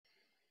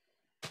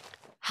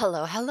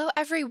Hello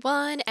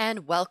everyone,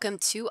 and welcome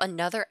to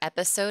another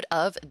episode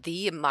of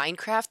the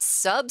Minecraft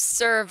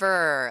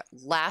subserver.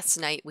 Last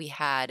night we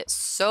had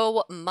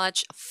so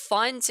much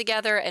fun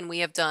together and we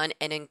have done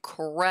an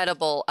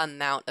incredible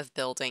amount of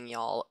building,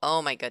 y'all.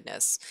 Oh my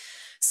goodness.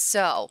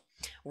 So,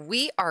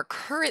 we are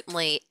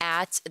currently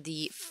at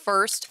the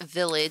first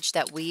village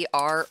that we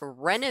are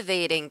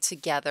renovating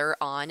together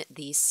on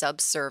the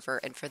subserver.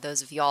 And for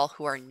those of y'all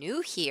who are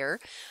new here,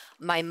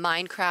 my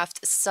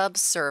Minecraft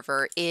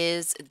subserver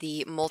is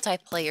the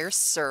multiplayer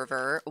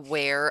server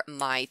where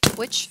my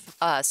Twitch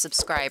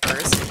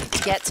subscribers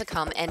get to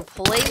come and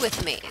play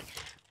with me.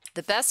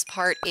 The best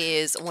part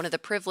is one of the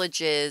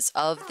privileges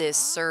of this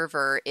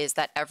server is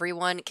that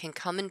everyone can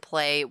come and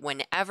play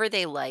whenever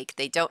they like.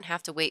 They don't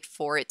have to wait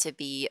for it to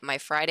be my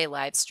Friday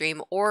live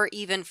stream or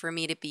even for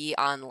me to be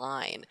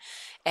online.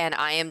 And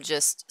I am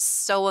just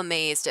so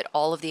amazed at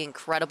all of the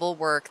incredible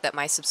work that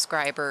my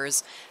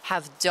subscribers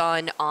have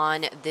done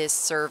on this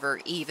server,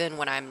 even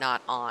when I'm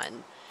not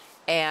on.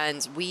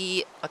 And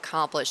we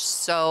accomplished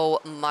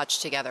so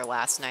much together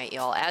last night,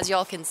 y'all. As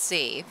y'all can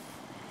see,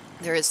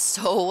 there is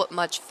so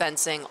much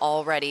fencing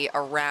already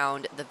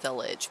around the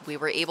village. We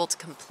were able to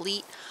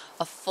complete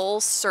a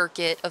full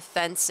circuit of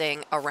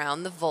fencing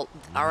around the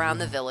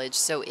village,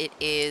 so it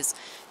is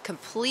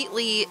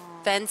completely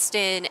fenced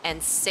in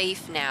and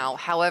safe now.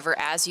 However,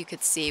 as you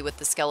could see with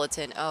the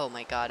skeleton, oh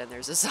my god, and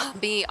there's a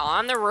zombie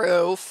on the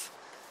roof.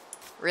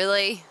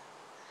 Really?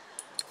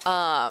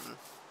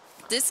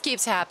 This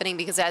keeps happening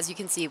because, as you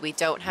can see, we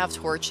don't have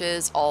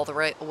torches all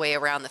the way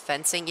around the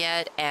fencing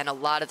yet, and a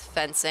lot of the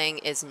fencing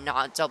is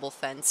not double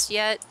fenced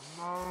yet,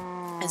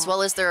 as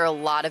well as there are a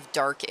lot of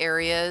dark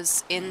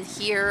areas in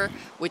here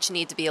which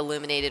need to be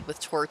illuminated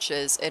with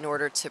torches in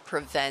order to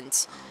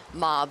prevent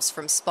mobs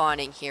from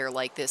spawning here,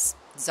 like this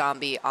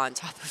zombie on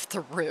top of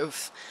the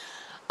roof.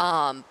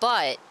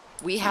 But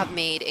we have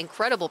made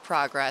incredible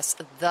progress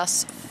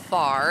thus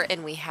far,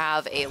 and we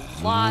have a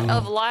lot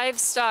of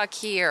livestock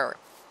here.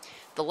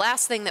 The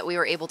last thing that we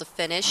were able to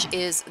finish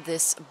is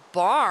this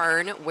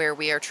barn where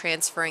we are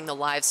transferring the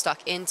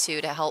livestock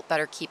into to help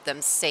better keep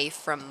them safe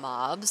from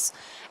mobs.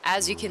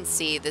 As you can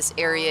see, this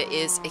area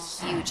is a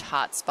huge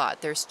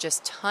hotspot. There's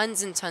just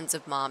tons and tons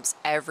of mobs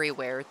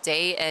everywhere,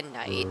 day and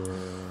night.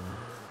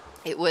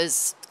 It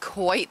was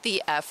quite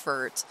the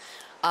effort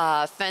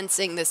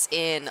fencing this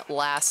in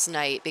last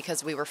night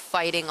because we were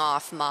fighting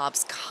off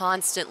mobs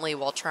constantly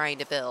while trying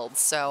to build.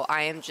 So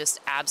I am just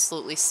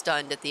absolutely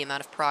stunned at the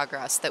amount of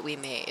progress that we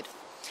made.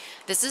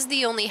 This is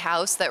the only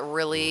house that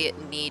really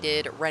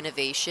needed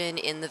renovation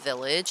in the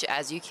village.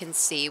 As you can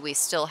see, we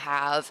still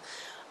have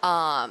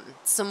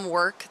some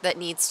work that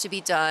needs to be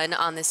done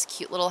on this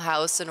cute little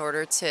house in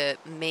order to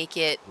make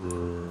it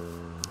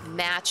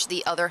match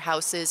the other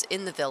houses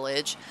in the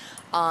village.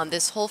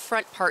 This whole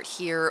front part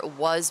here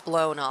was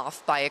blown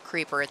off by a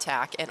creeper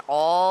attack, and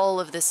all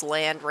of this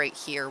land right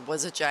here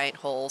was a giant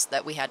hole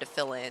that we had to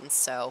fill in.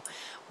 So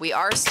we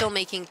are still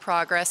making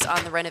progress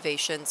on the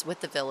renovations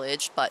with the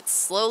village, but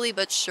slowly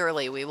but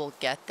surely we will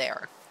get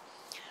there.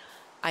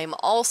 I'm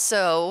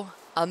also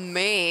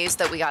amazed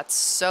that we got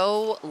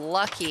so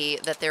lucky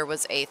that there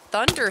was a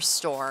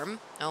thunderstorm.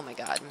 Oh my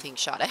god, I'm being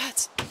shot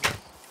at.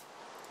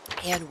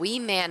 And we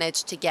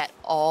managed to get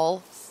all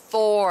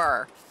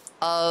 4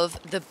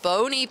 of the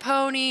bony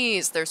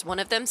ponies. There's one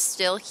of them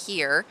still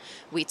here.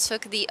 We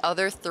took the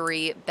other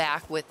 3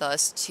 back with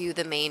us to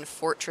the main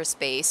fortress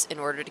base in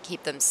order to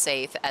keep them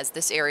safe, as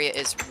this area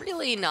is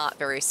really not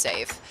very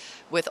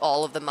safe with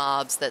all of the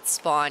mobs that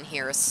spawn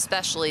here,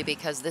 especially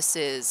because this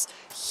is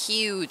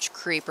huge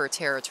creeper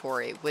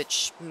territory,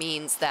 which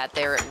means that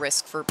they're at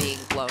risk for being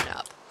blown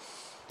up.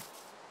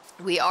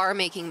 We are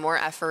making more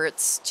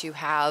efforts to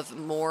have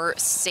more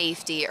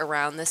safety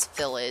around this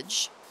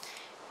village,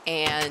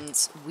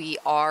 and we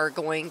are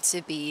going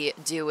to be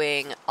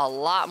doing a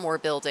lot more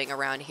building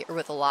around here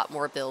with a lot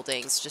more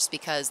buildings, just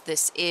because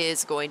this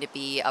is going to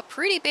be a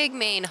pretty big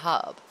main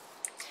hub.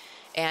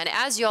 And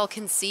as y'all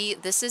can see,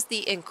 this is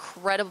the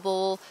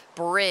incredible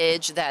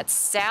bridge that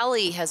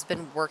Sally has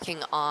been working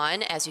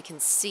on. As you can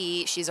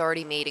see, she's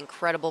already made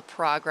incredible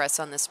progress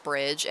on this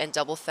bridge and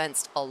double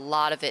fenced a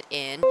lot of it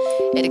in.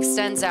 It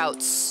extends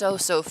out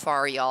so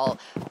far, y'all.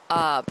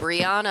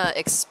 Brianna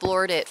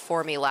explored it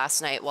for me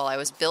last night while I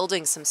was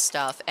building some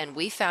stuff, and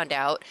we found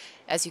out,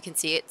 as you can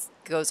see, it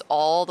goes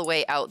all the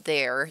way out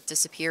there,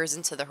 disappears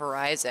into the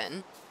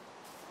horizon.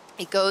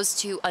 It goes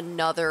to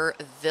another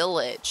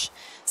village.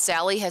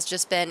 Sally has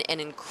just been an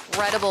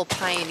incredible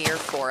pioneer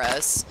for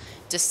us,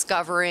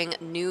 discovering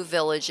new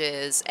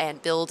villages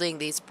and building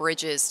these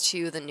bridges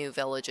to the new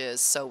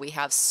villages. So we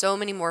have so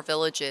many more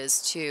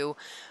villages to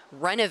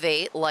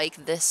renovate,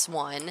 like this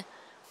one,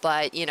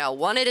 but you know,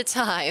 one at a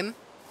time.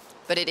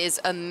 But it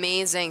is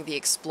amazing the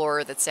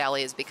explorer that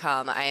Sally has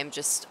become. I am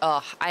just,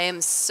 I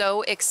am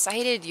so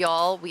excited,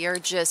 y'all. We are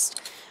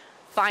just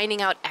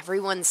finding out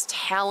everyone's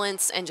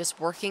talents and just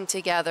working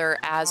together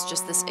as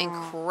just this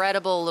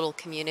incredible little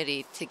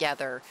community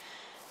together.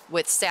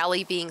 With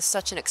Sally being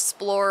such an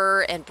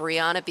explorer and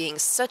Brianna being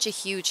such a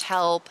huge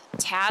help,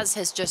 Taz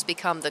has just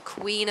become the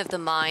queen of the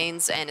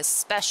mines, and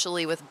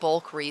especially with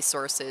bulk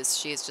resources.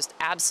 She is just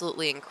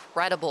absolutely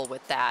incredible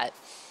with that.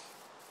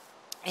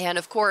 And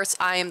of course,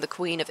 I am the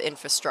queen of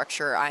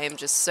infrastructure. I am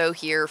just so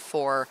here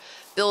for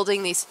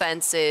building these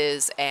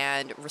fences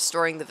and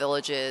restoring the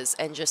villages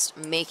and just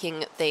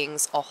making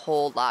things a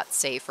whole lot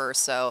safer.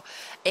 So,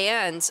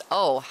 and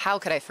oh, how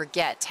could I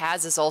forget?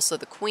 Taz is also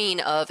the queen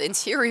of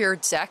interior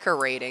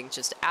decorating,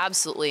 just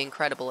absolutely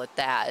incredible at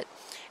that.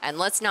 And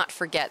let's not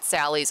forget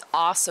Sally's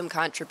awesome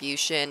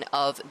contribution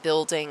of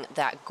building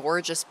that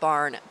gorgeous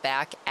barn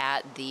back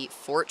at the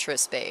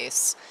fortress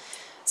base.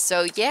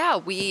 So yeah,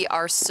 we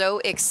are so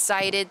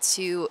excited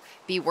to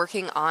be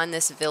working on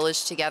this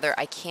village together.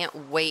 I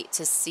can't wait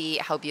to see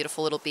how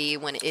beautiful it'll be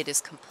when it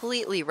is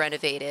completely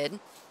renovated.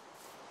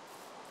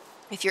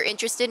 If you're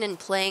interested in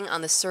playing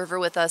on the server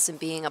with us and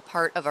being a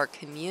part of our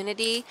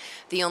community,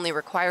 the only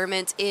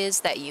requirement is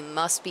that you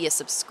must be a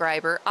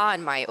subscriber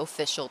on my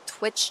official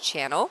Twitch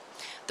channel.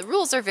 The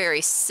rules are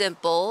very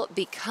simple.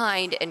 Be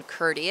kind and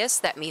courteous.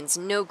 That means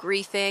no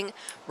griefing.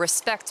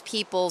 Respect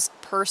people's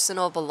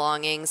personal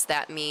belongings.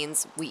 That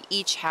means we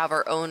each have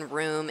our own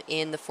room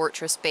in the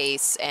fortress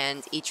base,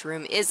 and each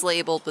room is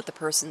labeled with the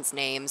person's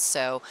name.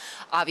 So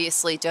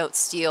obviously don't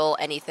steal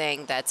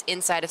anything that's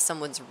inside of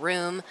someone's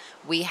room.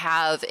 We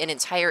have an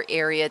entire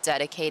area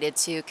dedicated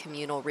to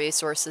communal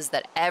resources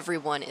that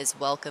everyone is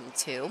welcome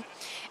to.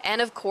 And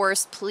of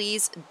course,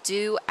 please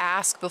do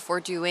ask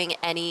before doing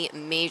any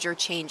major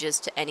changes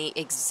to any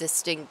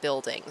existing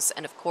buildings.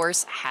 And of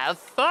course, have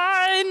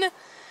fun!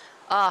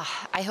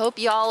 I hope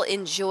y'all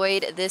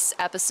enjoyed this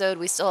episode.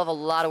 We still have a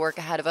lot of work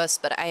ahead of us,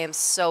 but I am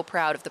so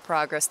proud of the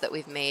progress that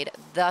we've made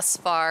thus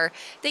far.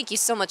 Thank you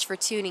so much for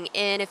tuning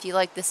in. If you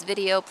like this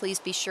video, please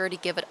be sure to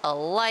give it a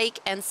like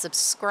and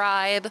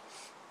subscribe.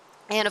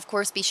 And of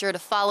course, be sure to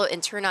follow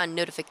and turn on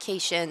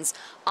notifications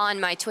on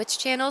my Twitch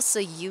channel so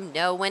you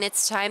know when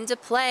it's time to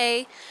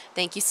play.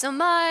 Thank you so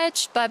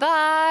much.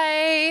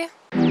 Bye-bye.